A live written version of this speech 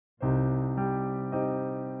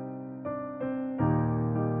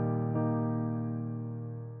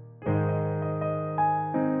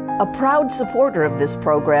A proud supporter of this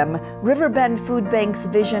program, Riverbend Food Bank's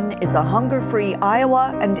vision is a hunger-free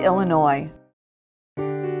Iowa and Illinois.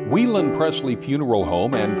 Whelan Presley Funeral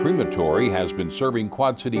Home and Crematory has been serving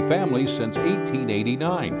Quad City families since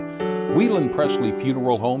 1889. Whelan Presley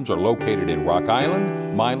Funeral Homes are located in Rock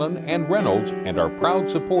Island, Milan, and Reynolds and are proud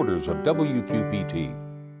supporters of WQPT.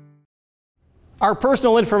 Our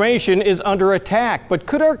personal information is under attack, but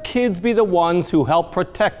could our kids be the ones who help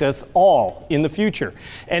protect us all in the future?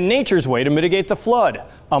 And nature's way to mitigate the flood,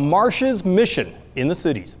 a Marsh's mission in the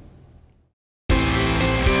cities.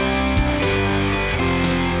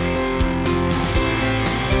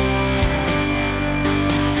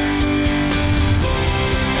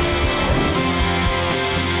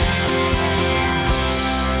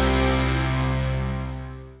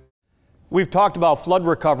 We've talked about flood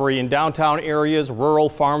recovery in downtown areas, rural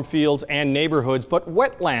farm fields, and neighborhoods, but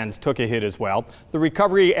wetlands took a hit as well. The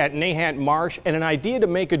recovery at Nahant Marsh and an idea to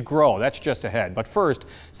make it grow, that's just ahead. But first,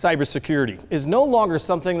 cybersecurity is no longer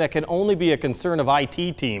something that can only be a concern of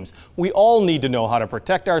IT teams. We all need to know how to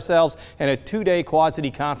protect ourselves, and a two-day Quad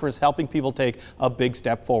City conference helping people take a big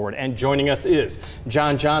step forward. And joining us is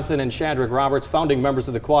John Johnson and Shadrack Roberts, founding members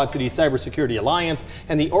of the Quad City Cybersecurity Alliance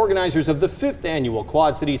and the organizers of the 5th annual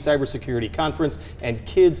Quad City Cybersecurity Conference and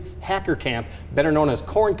Kids Hacker Camp, better known as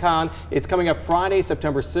CornCon. It's coming up Friday,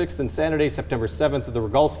 September 6th and Saturday, September 7th at the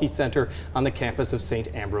Rogalski Center on the campus of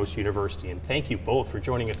St. Ambrose University. And thank you both for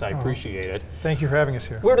joining us. I appreciate it. Thank you for having us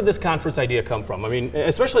here. Where did this conference idea come from? I mean,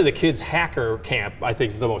 especially the Kids Hacker Camp, I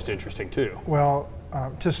think is the most interesting too. Well,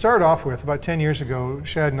 to start off with, about 10 years ago,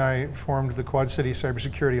 Shad and I formed the Quad City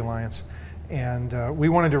Cybersecurity Alliance. And we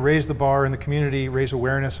wanted to raise the bar in the community, raise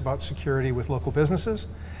awareness about security with local businesses.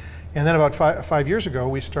 And then about five years ago,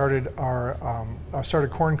 we started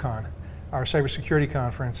CornCon, our cybersecurity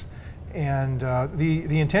conference. And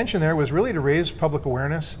the intention there was really to raise public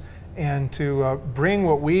awareness and to bring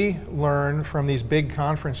what we learn from these big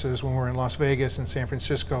conferences when we're in Las Vegas and San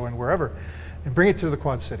Francisco and wherever, and bring it to the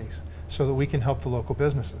Quad Cities so that we can help the local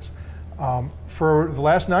businesses. For the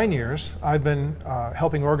last 9 years, I've been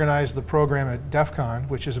helping organize the program at DEF CON,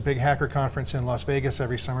 which is a big hacker conference in Las Vegas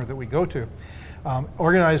every summer that we go to,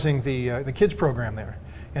 organizing the kids program there.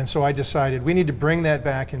 And so I decided we need to bring that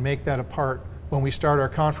back and make that a part. When we start our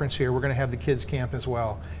conference here, we're going to have the kids camp as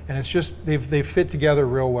well. And it's just, they've fit together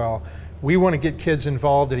real well. We want to get kids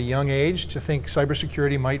involved at a young age to think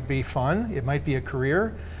cybersecurity might be fun, it might be a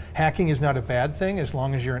career. Hacking is not a bad thing as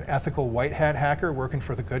long as you're an ethical white hat hacker working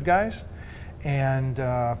for the good guys. And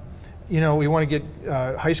you know, we want to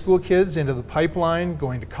get high school kids into the pipeline,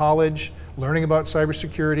 going to college, learning about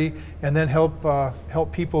cybersecurity, and then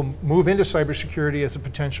help people move into cybersecurity as a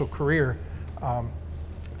potential career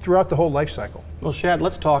throughout the whole life cycle. Well, Shad,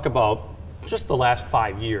 let's talk about just the last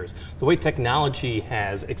 5 years. The way technology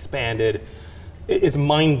has expanded, it's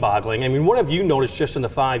mind-boggling. I mean, what have you noticed just in the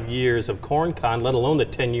 5 years of CornCon, let alone the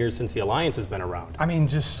 10 years since the Alliance has been around? I mean,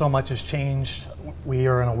 just so much has changed. We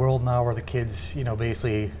are in a world now where the kids, you know,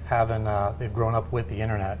 basically they've grown up with the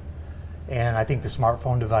internet. And I think the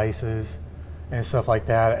smartphone devices and stuff like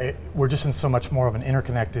that, we're just in so much more of an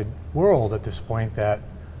interconnected world at this point that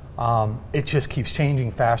it just keeps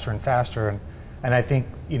changing faster and faster. And I think,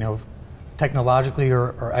 you know, technologically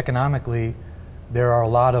or economically, there are a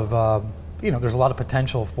lot of, you know, there's a lot of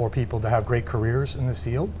potential for people to have great careers in this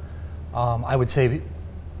field. I would say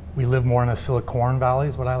we live more in a Silicon Valley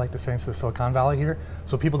is what I like to say. It's the Silicon Valley here.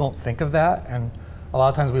 So people don't think of that. And a lot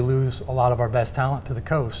of times we lose a lot of our best talent to the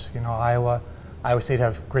coast. You know, Iowa State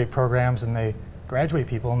have great programs and they graduate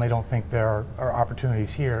people and they don't think there are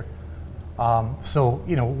opportunities here. So,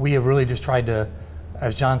 you know, we have really just tried to,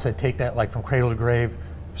 as John said, take that like from cradle to grave,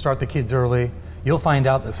 start the kids early. You'll find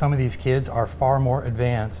out that some of these kids are far more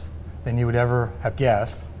advanced than you would ever have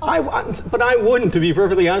guessed. But I wouldn't, to be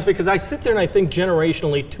perfectly honest, because I sit there and I think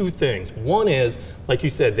generationally two things. One is, like you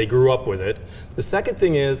said, they grew up with it. The second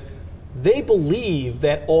thing is, they believe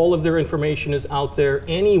that all of their information is out there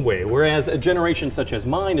anyway, whereas a generation such as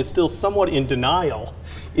mine is still somewhat in denial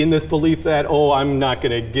in this belief that, oh, I'm not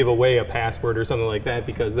going to give away a password or something like that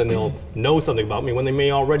because then they'll know something about me when they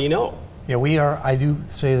may already know. Yeah, I do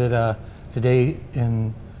say that today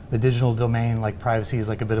in the digital domain, like privacy is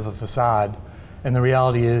like a bit of a facade. And the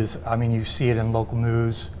reality is, I mean, you see it in local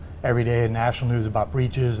news every day, in national news about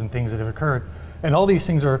breaches and things that have occurred. And all these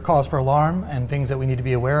things are cause for alarm and things that we need to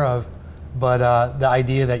be aware of. But the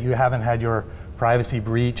idea that you haven't had your privacy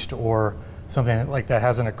breached or something like that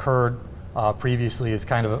hasn't occurred previously is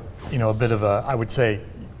kind of a bit of a, I would say,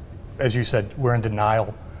 as you said, we're in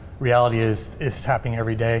denial reality is it's happening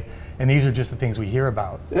every day, and these are just the things we hear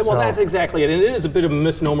about. Well, that's exactly it, and it is a bit of a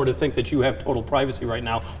misnomer to think that you have total privacy right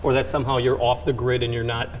now, or that somehow you're off the grid and you're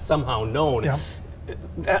not somehow known. Yeah.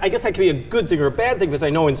 I guess that could be a good thing or a bad thing, because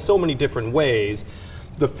I know in so many different ways,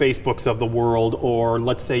 the Facebooks of the world, or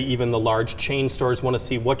let's say even the large chain stores, want to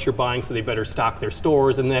see what you're buying, so they better stock their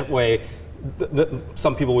stores, and that way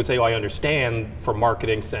some people would say, oh, I understand for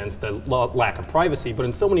marketing sense the lack of privacy, but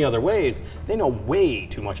in so many other ways, they know way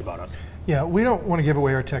too much about us. Yeah, we don't want to give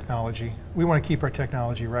away our technology. We want to keep our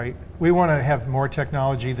technology right. We want to have more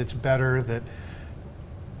technology that's better,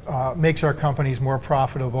 that makes our companies more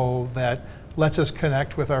profitable, that lets us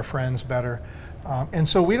connect with our friends better. And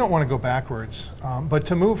so we don't want to go backwards. But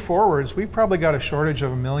to move forwards, we've probably got a shortage of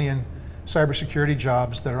 1 million cybersecurity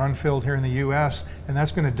jobs that are unfilled here in the US, and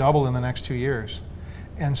that's going to double in the next 2 years.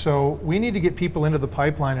 And so we need to get people into the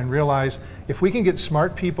pipeline and realize if we can get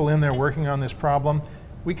smart people in there working on this problem,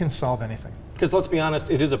 we can solve anything. Because let's be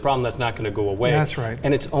honest, it is a problem that's not going to go away. Yeah, that's right.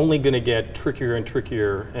 And it's only going to get trickier and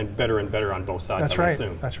trickier and better on both sides, That's I would right.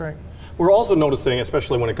 assume. That's right. We're also noticing,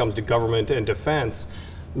 especially when it comes to government and defense,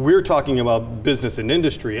 we're talking about business and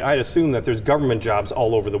industry. I'd assume that there's government jobs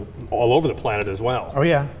all over the planet as well. Oh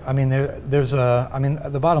yeah, I mean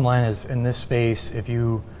the bottom line is, in this space, if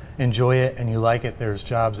you enjoy it and you like it, there's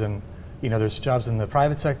jobs in, there's jobs in the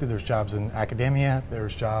private sector, there's jobs in academia,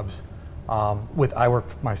 there's jobs I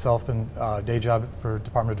work myself in day job for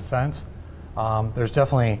Department of Defense. There's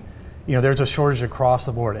definitely, there's a shortage across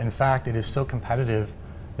the board. In fact, it is so competitive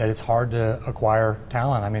that it's hard to acquire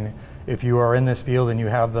talent. I mean, if you are in this field and you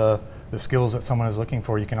have the skills that someone is looking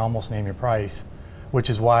for, you can almost name your price, which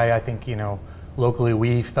is why I think, locally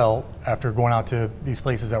we felt, after going out to these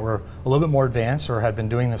places that were a little bit more advanced or had been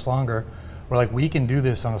doing this longer, we're like, we can do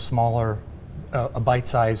this on a smaller, a bite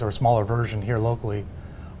size or a smaller version here locally.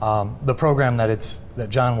 The program that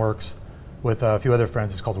John works with a few other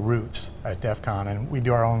friends is called Roots at DEF CON, and we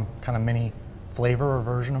do our own kind of mini flavor or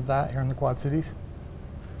version of that here in the Quad Cities.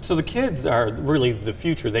 So the kids are really the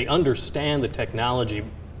future. They understand the technology,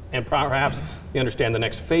 and perhaps they understand the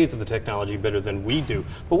next phase of the technology better than we do.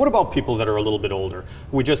 But what about people that are a little bit older?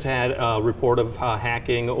 We just had a report of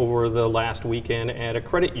hacking over the last weekend at a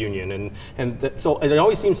credit union, so it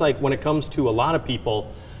always seems like when it comes to a lot of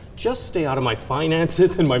people, just stay out of my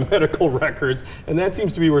finances and my medical records, and that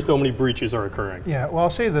seems to be where so many breaches are occurring. Yeah, well, I'll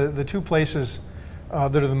say the two places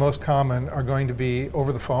that are the most common are going to be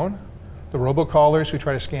over the phone, the robocallers who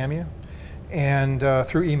try to scam you, and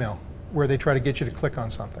through email, where they try to get you to click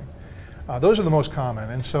on something. Those are the most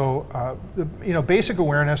common, and so basic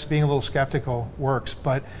awareness, being a little skeptical works.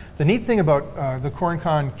 But the neat thing about the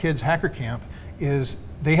CornCon Kids Hacker Camp is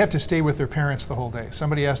they have to stay with their parents the whole day.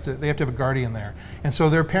 They have to have a guardian there, and so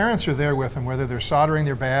their parents are there with them, whether they're soldering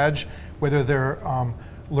their badge, whether they're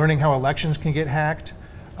learning how elections can get hacked,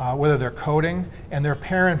 whether they're coding, and their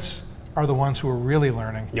parents are the ones who are really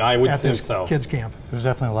learning. Yeah, I would at think this so. Kids camp. There's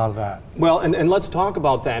definitely a lot of that. Well, and let's talk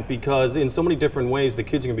about that, because in so many different ways the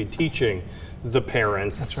kids are going to be teaching the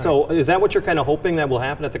parents. That's right. So is that what you're kind of hoping that will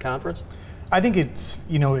happen at the conference? I think it's,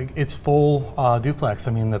 it's full duplex.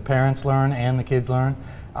 I mean, the parents learn and the kids learn.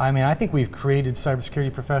 I mean, I think we've created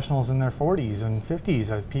cybersecurity professionals in their 40s and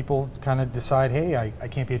 50s. People kind of decide, hey, I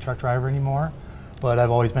can't be a truck driver anymore, but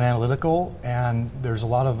I've always been analytical, and there's a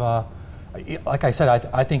lot of, like I said,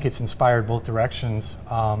 I think it's inspired both directions.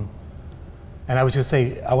 And I was just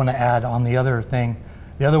say, I want to add on the other thing,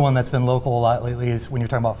 the other one that's been local a lot lately is when you're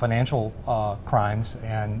talking about financial crimes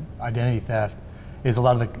and identity theft, is a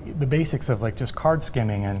lot of the basics of like just card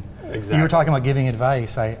skimming. And exactly. You were talking about giving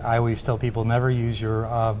advice. I always tell people never use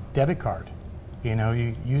your debit card.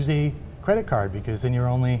 You use a credit card, because then you're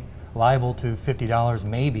only liable to $50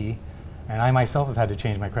 maybe. And I myself have had to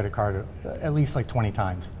change my credit card at least like 20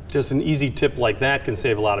 times. Just an easy tip like that can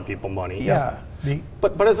save a lot of people money. Yeah.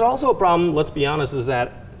 But is it also a problem, let's be honest, is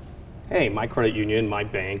that, hey, my credit union, my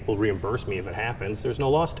bank will reimburse me if it happens. There's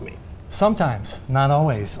no loss to me. Sometimes, not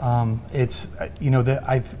always. It's,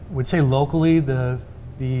 I would say locally, the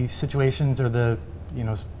situations or that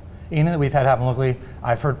we've had happen locally,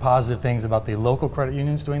 I've heard positive things about the local credit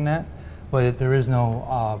unions doing that, but there is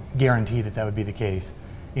no guarantee that would be the case.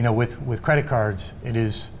 With credit cards, it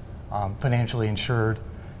is financially insured,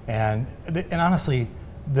 and honestly,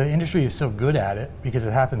 the industry is so good at it because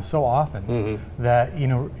it happens so often that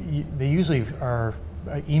they usually are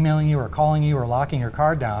emailing you or calling you or locking your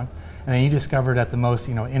card down, and then you discover it at the most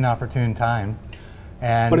inopportune time.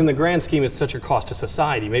 But in the grand scheme, it's such a cost to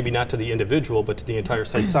society, maybe not to the individual, but to the entire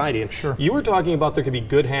society. And sure. You were talking about there could be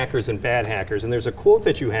good hackers and bad hackers, and there's a quote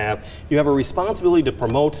that you have a responsibility to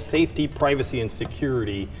promote safety, privacy, and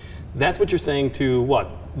security. That's what you're saying to what?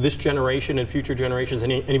 this generation and future generations,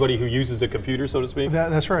 anybody who uses a computer, so to speak?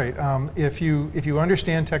 That's right. If you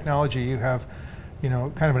understand technology, you have,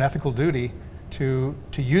 kind of an ethical duty to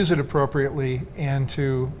use it appropriately and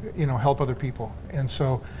to, help other people. And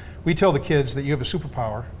so we tell the kids that you have a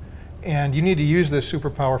superpower, and you need to use this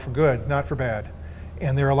superpower for good, not for bad.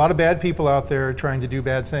 And there are a lot of bad people out there trying to do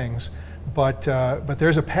bad things, but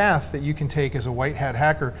there's a path that you can take as a white hat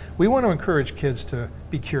hacker. We want to encourage kids to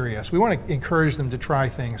be curious. We want to encourage them to try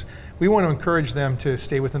things. We want to encourage them to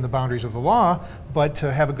stay within the boundaries of the law, but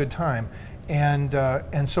to have a good time. And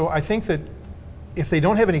so I think that if they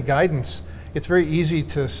don't have any guidance, it's very easy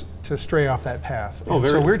to stray off that path.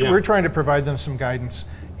 So we're trying to provide them some guidance,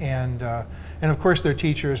 and of course their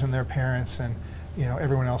teachers and their parents and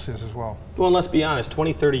everyone else is as well. Well, and let's be honest,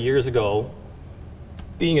 20, 30 years ago,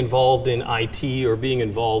 being involved in IT or being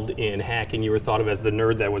involved in hacking, you were thought of as the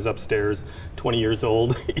nerd that was upstairs 20 years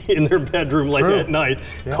old in their bedroom late at night,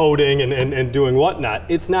 coding and doing whatnot.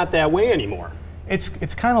 It's not that way anymore.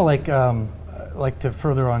 It's kind of like to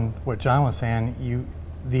further on what John was saying,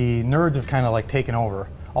 the nerds have kind of like taken over.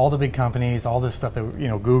 All the big companies, all this stuff that,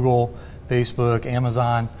 Google, Facebook,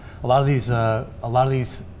 Amazon, a lot of these,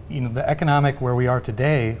 the economic where we are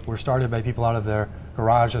today were started by people out of their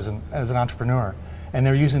garage as an entrepreneur, and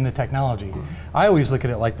they're using the technology. I always look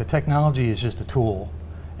at it like the technology is just a tool,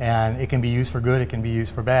 and it can be used for good, it can be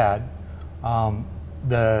used for bad.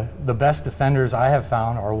 The best defenders I have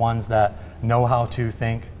found are ones that know how to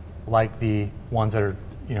think like the ones that are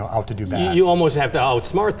out to do bad. You almost have to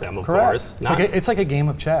outsmart them, of course. It's like a game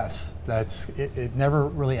of chess. It never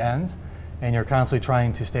really ends, and you're constantly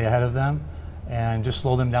trying to stay ahead of them and just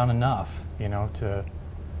slow them down enough,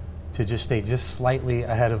 to just stay just slightly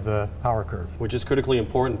ahead of the power curve. Which is critically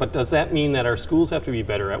important, but does that mean that our schools have to be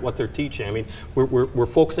better at what they're teaching? I mean, we're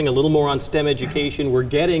focusing a little more on STEM education. We're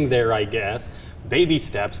getting there, I guess, baby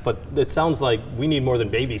steps, but it sounds like we need more than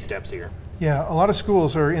baby steps here. Yeah, a lot of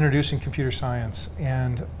schools are introducing computer science,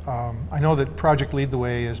 and I know that Project Lead the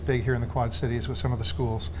Way is big here in the Quad Cities with some of the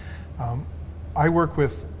schools. I work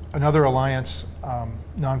with another Alliance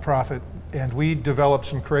nonprofit, and we developed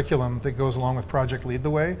some curriculum that goes along with Project Lead the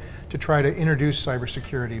Way to try to introduce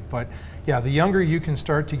cybersecurity. But yeah, the younger you can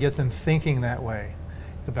start to get them thinking that way,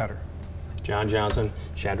 the better. John Johnson,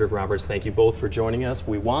 Shadrack Roberts, thank you both for joining us.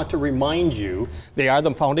 We want to remind you, they are the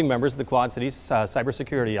founding members of the Quad Cities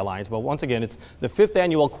Cybersecurity Alliance, but once again, it's the 5th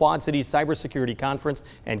annual Quad Cities Cybersecurity Conference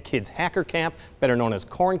and Kids Hacker Camp, better known as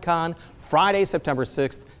CornCon, Friday, September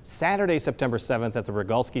 6th, Saturday, September 7th at the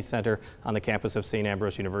Rogalski Center on the campus of St.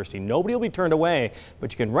 Ambrose University. Nobody will be turned away,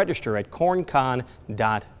 but you can register at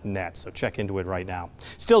corncon.net, so check into it right now.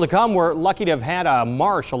 Still to come, we're lucky to have had a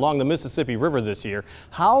marsh along the Mississippi River this year.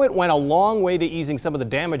 How it went a long way to easing some of the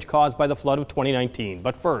damage caused by the flood of 2019.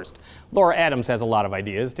 But first, Laura Adams has a lot of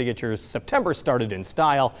ideas to get your September started in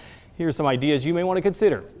style. Here's some ideas you may want to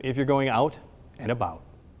consider if you're going out and about.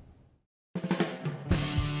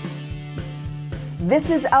 This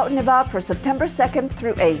is Out and About for September 2nd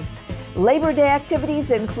through 8th. Labor Day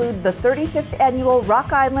activities include the 35th annual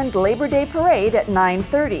Rock Island Labor Day Parade at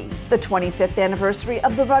 9:30, the 25th anniversary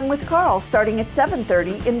of the Run with Carl starting at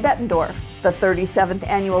 7:30 in Bettendorf, the 37th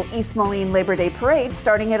annual East Moline Labor Day Parade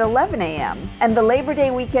starting at 11 a.m., and the Labor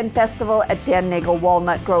Day Weekend Festival at Dan Nagel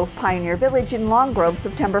Walnut Grove Pioneer Village in Long Grove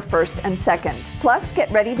September 1st and 2nd. Plus,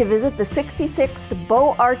 get ready to visit the 66th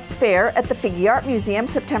Beaux Arts Fair at the Figge Art Museum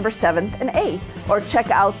September 7th and 8th, or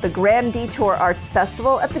check out the Grand Detour Arts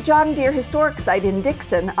Festival at the John Deere Historic Site in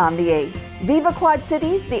Dixon on the 8th. Viva Quad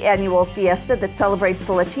Cities, the annual fiesta that celebrates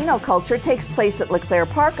the Latino culture, takes place at LeClaire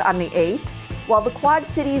Park on the 8th, while the Quad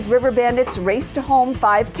Cities River Bandits Race to Home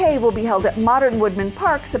 5K will be held at Modern Woodman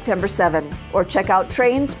Park September 7th. Or check out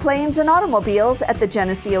Trains, Planes, and Automobiles at the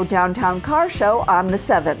Geneseo Downtown Car Show on the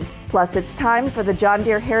 7th. Plus, it's time for the John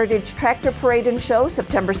Deere Heritage Tractor Parade and Show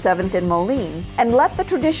September 7th in Moline. And let the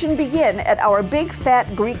tradition begin at our Big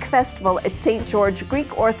Fat Greek Festival at St. George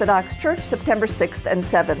Greek Orthodox Church September 6th and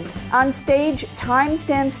 7th. On stage, Time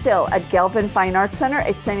Stands Still at Galvin Fine Arts Center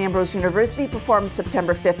at St. Ambrose University performs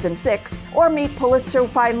September 5th and 6th, or meet Pulitzer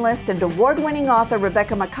finalist and award-winning author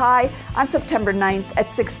Rebecca Mackay on September 9th at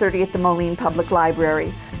 6:30 at the Moline Public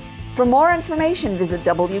Library. For more information, visit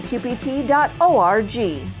WQPT.org.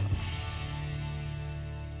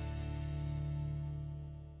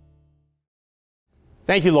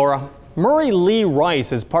 Thank you, Laura. Murray Lee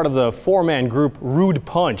Rice is part of the four-man group Rude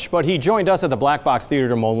Punch, but he joined us at the Black Box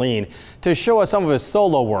Theater in Moline to show us some of his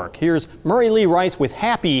solo work. Here's Murray Lee Rice with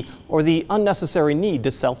Happy, or the Unnecessary Need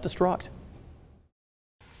to Self-Destruct.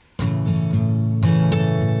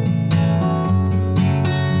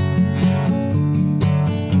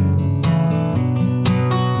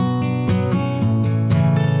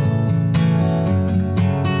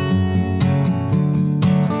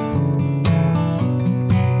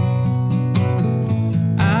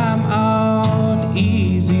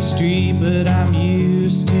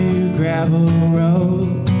 gravel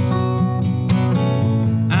roads.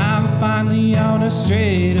 I'm finally on a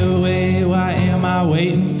straightaway. Why am I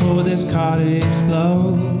waiting for this car to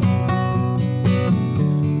explode?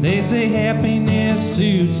 They say happiness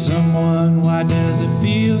suits someone. Why does it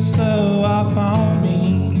feel so off on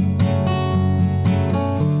me?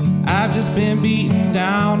 I've just been beaten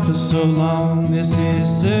down for so long. This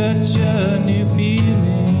is such a new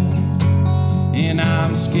feeling, and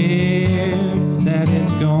I'm scared that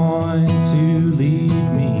it's going to leave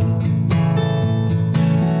me.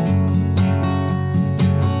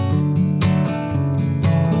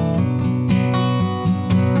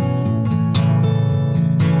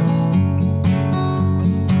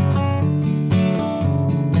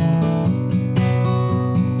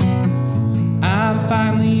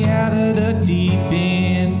 Finally out of the deep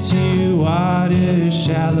end to water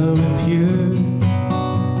shallow and pure.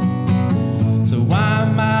 So why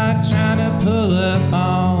am I trying to pull up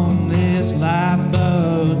on this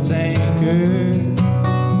lifeboat's anchor?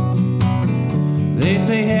 They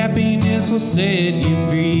say happiness will set you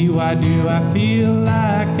free. Why do I feel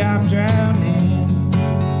like I'm drowning?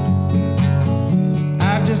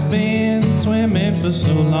 I've just been swimming for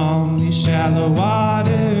so long. These shallow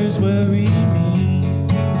waters worry me,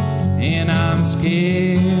 and I'm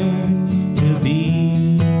scared to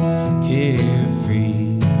be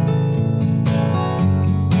carefree.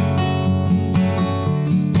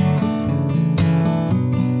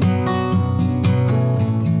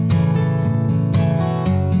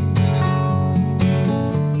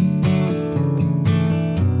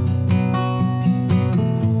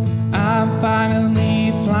 I'm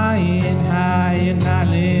finally flying high, an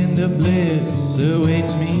island of bliss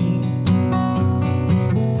awaits me.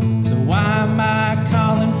 Why am I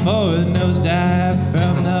calling for a nosedive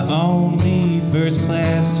from the only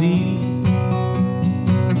first-class seat?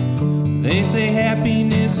 They say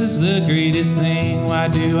happiness is the greatest thing. Why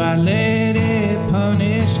do I let it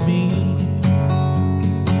punish me?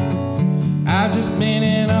 I've just been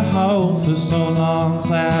in a hole for so long.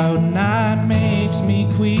 Cloud nine makes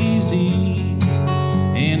me queasy,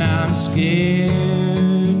 and I'm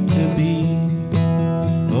scared to be.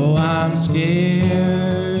 Oh, I'm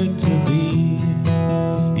scared to be.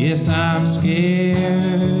 Yes, I'm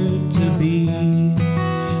scared to be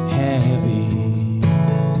happy.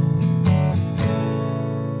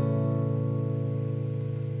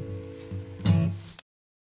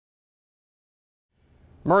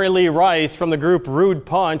 Murray Lee Rice from the group Rude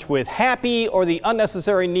Punch with Happy or the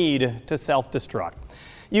Unnecessary Need to Self-Destruct.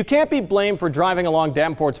 You can't be blamed for driving along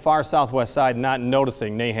Davenport's far southwest side and not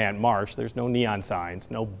noticing Nahant Marsh. There's no neon signs,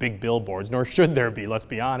 no big billboards, nor should there be, let's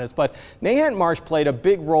be honest. But Nahant Marsh played a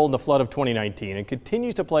big role in the flood of 2019 and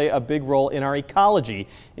continues to play a big role in our ecology,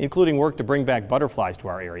 including work to bring back butterflies to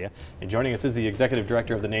our area. And joining us is the executive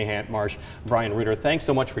director of the Nahant Marsh, Brian Ritter. Thanks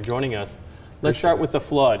so much for joining us. Let's start with the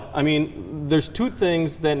flood. I mean, there's two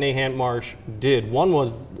things that Nahant Marsh did. One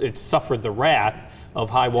was it suffered the wrath of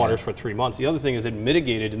high waters for 3 months. The other thing is it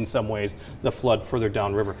mitigated in some ways the flood further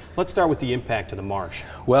downriver. Let's start with the impact to the marsh.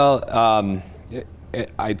 Well,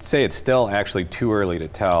 I'd say it's still actually too early to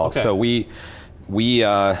tell. Okay. So we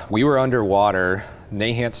were underwater.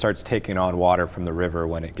 Nahant starts taking on water from the river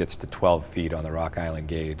when it gets to 12 feet on the Rock Island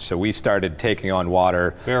gauge. So we started taking on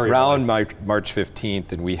water around March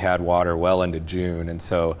 15th, and we had water well into June. And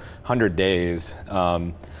so 100 days.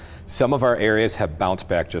 Some of our areas have bounced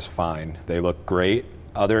back just fine. They look great.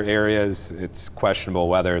 Other areas, it's questionable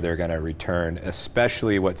whether they're going to return,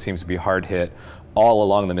 especially what seems to be hard hit all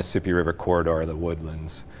along the Mississippi River corridor, the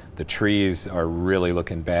woodlands. The trees are really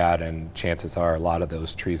looking bad, and chances are a lot of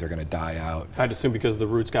those trees are going to die out. I'd assume because the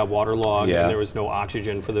roots got waterlogged and there was no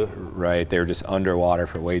oxygen for the... Right, they were just underwater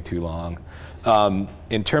for way too long.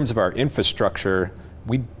 In terms of our infrastructure,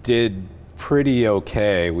 we did pretty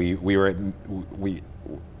okay. We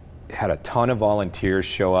had a ton of volunteers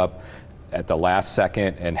show up at the last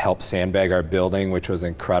second and help sandbag our building, which was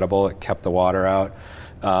incredible. It kept the water out.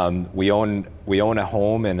 We own a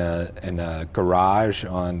home in a garage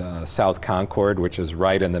on South Concord, which is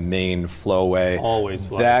right in the main flowway. Always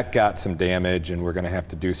flooded. That got some damage, and we're going to have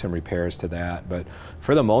to do some repairs to that. But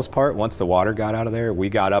for the most part, once the water got out of there, we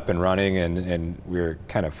got up and running, and we were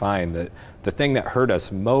kind of fine. The thing that hurt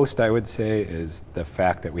us most, I would say, is the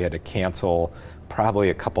fact that we had to cancel probably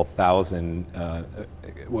a couple thousand,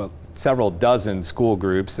 well, several dozen school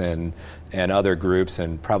groups and other groups,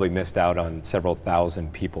 and probably missed out on several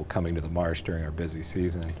thousand people coming to the marsh during our busy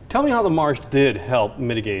season. Tell me how the marsh did help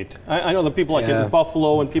mitigate. I know the people like in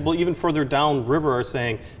Buffalo and people even further down river are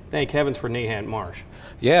saying, thank heavens for Nahant Marsh.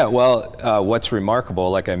 Yeah, well, what's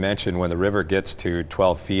remarkable, like I mentioned, when the river gets to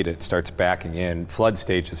 12 feet, it starts backing in. Flood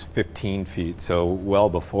stage is 15 feet, so well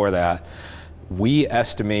before that. We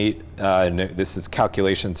estimate, and this is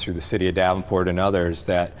calculations through the city of Davenport and others,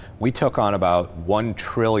 that we took on about 1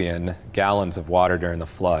 trillion gallons of water during the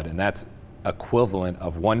flood, and that's equivalent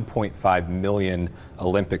of 1.5 million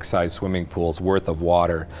Olympic-sized swimming pools worth of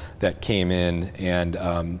water that came in and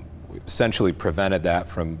essentially prevented that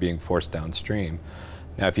from being forced downstream.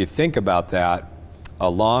 Now, if you think about that,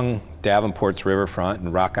 along Davenport's riverfront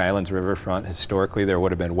and Rock Island's riverfront, historically there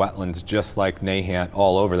would have been wetlands just like Nahant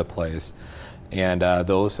all over the place, and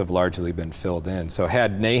those have largely been filled in. So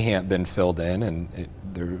had Nahant been filled in, and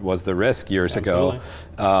there was the risk years ago,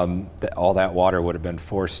 that all that water would have been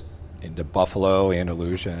forced into Buffalo,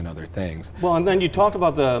 Andalusia, and other things. Well, and then you talk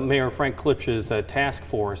about the Mayor Frank Klipsch's task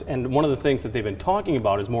force, and one of the things that they've been talking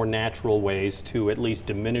about is more natural ways to at least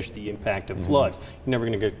diminish the impact of floods. You're never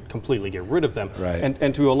going to completely get rid of them,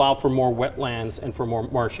 and to allow for more wetlands and for more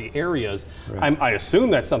marshy areas. I assume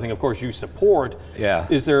that's something, of course, you support.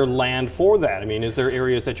 Is there land for that? I mean, is there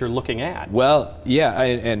areas that you're looking at? Well, yeah,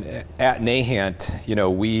 and at Nahant, you know,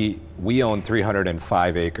 we own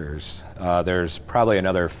 305 acres. There's probably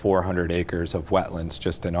another 400 acres of wetlands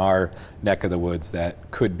just in our neck of the woods that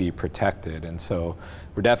could be protected, and so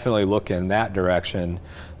we're definitely looking in that direction.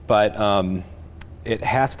 But it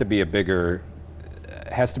has to be a bigger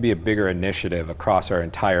initiative across our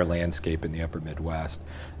entire landscape in the upper Midwest.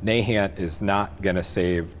 Nahant is not going to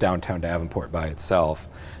save downtown Davenport by itself.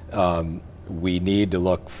 We need to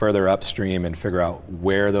look further upstream and figure out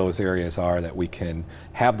where those areas are that we can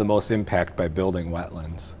have the most impact by building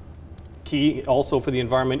wetlands. Key also for the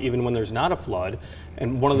environment even when there's not a flood,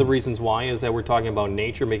 and one of the reasons why is that we're talking about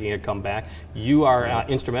nature making it come back. You are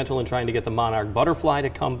instrumental in trying to get the monarch butterfly to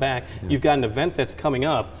come back. You've got an event that's coming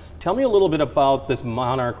up. Tell me a little bit about this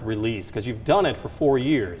monarch release, because you've done it for 4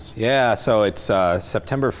 years. Yeah, so it's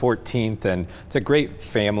September 14th, and it's a great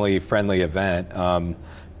family-friendly event.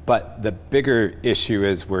 But the bigger issue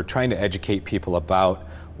is we're trying to educate people about,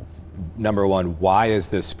 number one, why is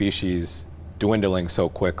this species dwindling so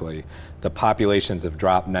quickly? The populations have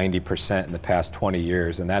dropped 90% in the past 20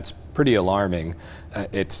 years, and that's pretty alarming.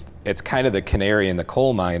 It's kind of the canary in the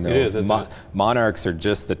coal mine, though. It is, isn't it? Monarchs are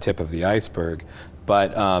just the tip of the iceberg.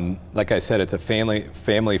 But like I said, it's a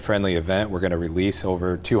family-friendly event. We're going to release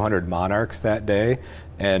over 200 monarchs that day,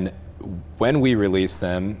 and when we release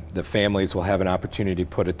them, the families will have an opportunity to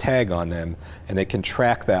put a tag on them, and they can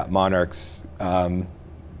track that monarch's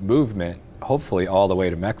movement, hopefully all the way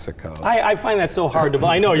to Mexico. I find that so hard to,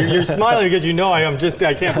 I know, you're smiling because you know I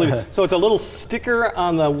can't believe it. So it's a little sticker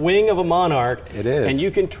on the wing of a monarch. It is. And you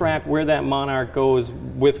can track where that monarch goes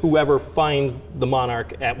with whoever finds the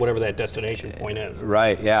monarch at whatever that destination point is.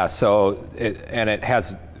 Right, yeah, so, it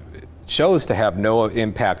shows to have no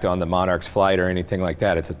impact on the monarch's flight or anything like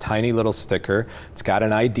that. It's a tiny little sticker. It's got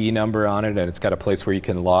an ID number on it, and it's got a place where you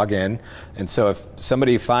can log in. And so if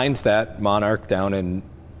somebody finds that monarch down in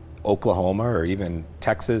Oklahoma or even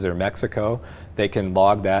Texas or Mexico, they can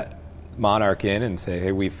log that monarch in and say,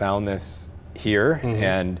 hey, we found this here,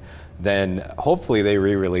 and then hopefully they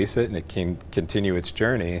re-release it and it can continue its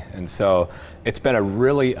journey. And so it's been a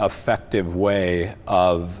really effective way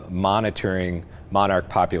of monitoring monarch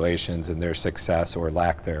populations and their success or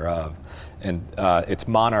lack thereof. And it's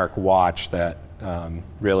Monarch Watch that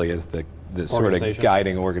really is the sort of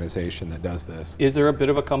guiding organization that does this. Is there a bit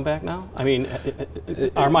of a comeback now? I mean,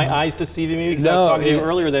 are my eyes deceiving me? Because I was talking to you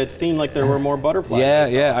earlier that it seemed like there were more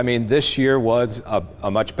butterflies. Yeah. I mean, this year was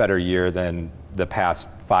a much better year than the past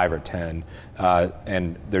 5 or 10.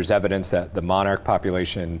 And there's evidence that the monarch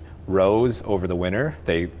population rose over the winter.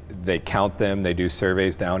 They count them, they do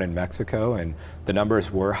surveys down in Mexico, and the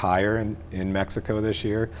numbers were higher in Mexico this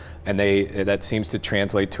year, and that seems to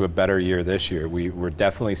translate to a better year this year. We're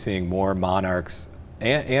definitely seeing more monarchs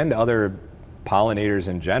and other pollinators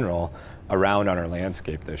in general around on our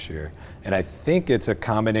landscape this year. And I think it's a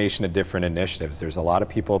combination of different initiatives. There's a lot of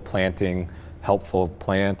people planting helpful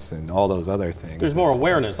plants and all those other things. There's more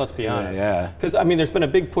awareness, let's be honest. Yeah. Because I mean, there's been a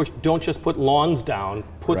big push, don't just put lawns down,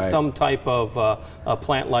 put some type of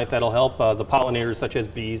plant life that'll help the pollinators such as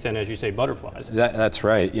bees and, as you say, butterflies. That's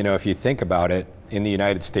right. You know, if you think about it, in the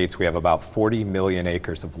United States we have about 40 million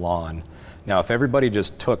acres of lawn. Now if everybody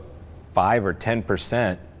just took 5 or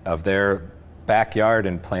 10% of their backyard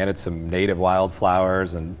and planted some native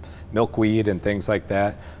wildflowers and milkweed and things like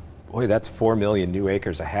that, boy, that's 4 million new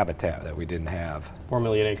acres of habitat that we didn't have. 4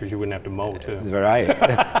 million acres you wouldn't have to mow, too. Right.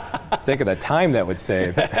 Think of the time that would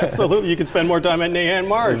save. Absolutely. You could spend more time at Nahant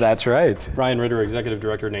Marsh. That's right. Brian Ritter, Executive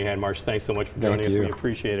Director of Nahant Marsh, thanks so much for joining us. We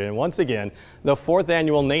appreciate it. And once again, the 4th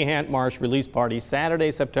annual Nahant Marsh release party, Saturday,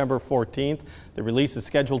 September 14th. The release is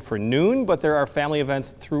scheduled for noon, but there are family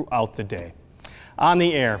events throughout the day. On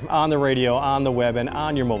the air, on the radio, on the web, and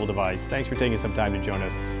on your mobile device. Thanks for taking some time to join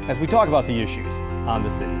us as we talk about the issues on the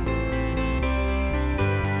cities.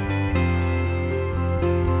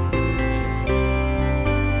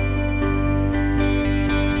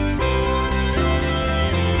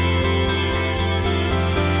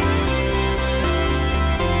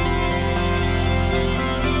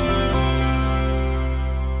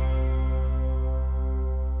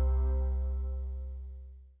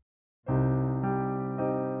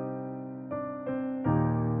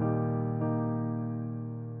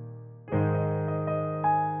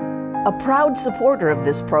 A proud supporter of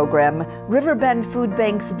this program, Riverbend Food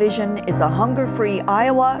Bank's vision is a hunger-free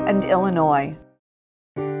Iowa and Illinois.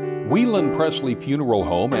 Whelan Presley Funeral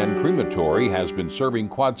Home and Crematory has been serving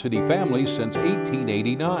Quad City families since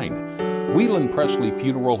 1889. Whelan Presley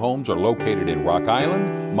Funeral Homes are located in Rock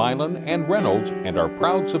Island, Milan, and Reynolds and are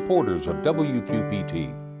proud supporters of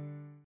WQPT.